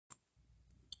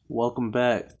Welcome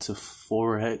back to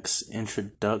Forex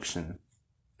Introduction.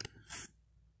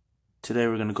 Today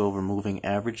we're going to go over moving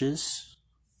averages,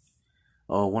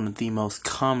 one of the most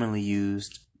commonly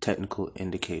used technical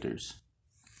indicators.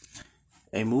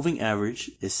 A moving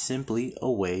average is simply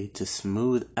a way to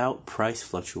smooth out price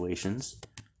fluctuations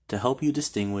to help you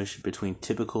distinguish between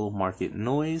typical market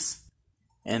noise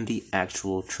and the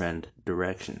actual trend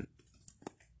direction.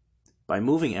 By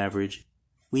moving average,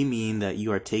 we mean that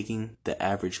you are taking the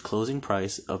average closing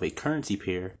price of a currency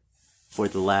pair for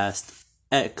the last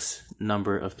X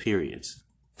number of periods.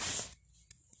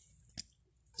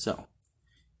 So,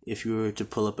 if you were to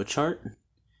pull up a chart,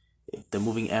 the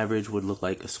moving average would look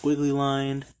like a squiggly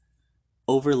line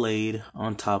overlaid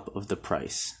on top of the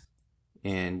price.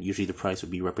 And usually the price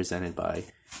would be represented by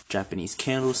Japanese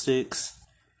candlesticks.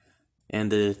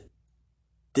 And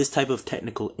this type of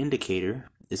technical indicator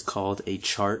is called a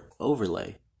chart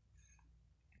overlay.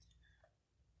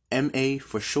 MA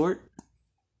for short,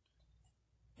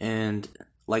 and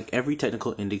like every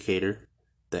technical indicator,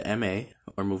 the MA,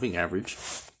 or moving average,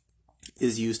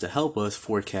 is used to help us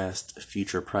forecast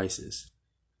future prices.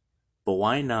 But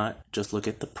why not just look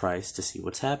at the price to see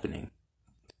what's happening?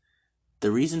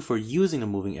 The reason for using a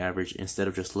moving average instead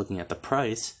of just looking at the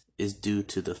price is due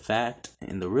to the fact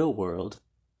in the real world,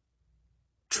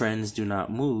 trends do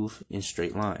not move in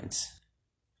straight lines.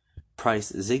 Price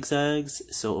zigzags,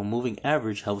 so a moving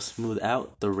average helps smooth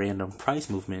out the random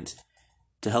price movements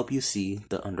to help you see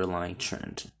the underlying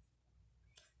trend.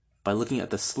 By looking at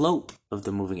the slope of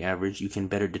the moving average, you can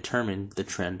better determine the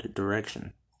trend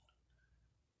direction.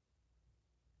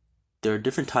 There are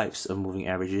different types of moving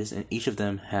averages, and each of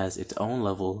them has its own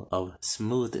level of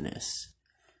smoothness.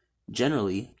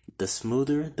 Generally, the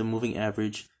smoother the moving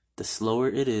average, the slower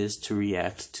it is to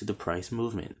react to the price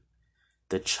movement.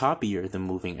 The choppier the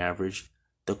moving average,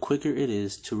 the quicker it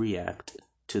is to react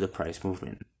to the price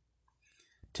movement.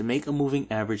 To make a moving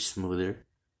average smoother,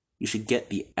 you should get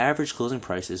the average closing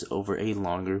prices over a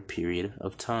longer period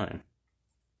of time.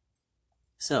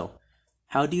 So,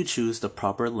 how do you choose the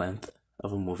proper length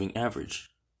of a moving average?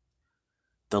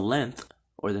 The length,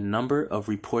 or the number of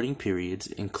reporting periods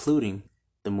including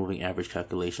the moving average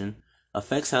calculation,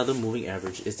 affects how the moving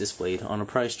average is displayed on a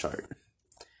price chart.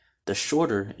 The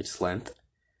shorter its length,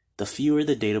 the fewer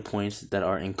the data points that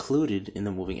are included in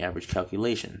the moving average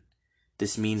calculation.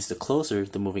 This means the closer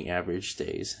the moving average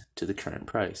stays to the current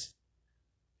price.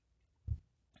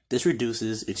 This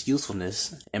reduces its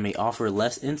usefulness and may offer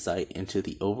less insight into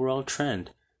the overall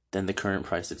trend than the current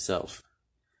price itself.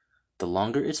 The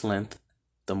longer its length,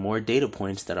 the more data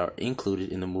points that are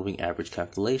included in the moving average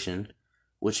calculation,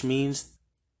 which means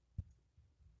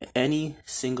any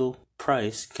single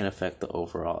price can affect the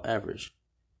overall average.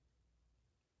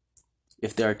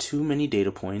 If there are too many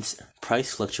data points,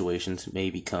 price fluctuations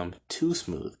may become too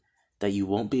smooth that you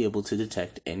won't be able to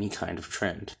detect any kind of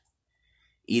trend.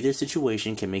 Either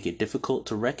situation can make it difficult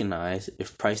to recognize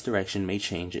if price direction may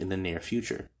change in the near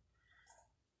future.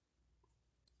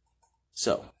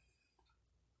 So,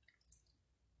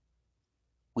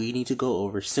 we need to go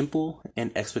over simple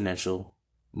and exponential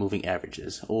moving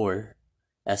averages, or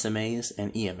SMAs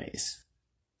and EMAs.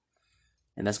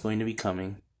 And that's going to be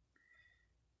coming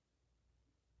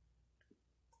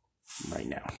right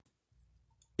now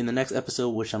in the next episode,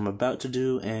 which I'm about to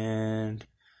do, and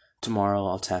tomorrow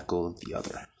I'll tackle the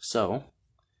other. So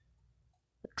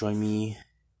join me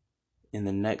in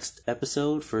the next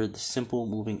episode for the simple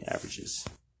moving averages.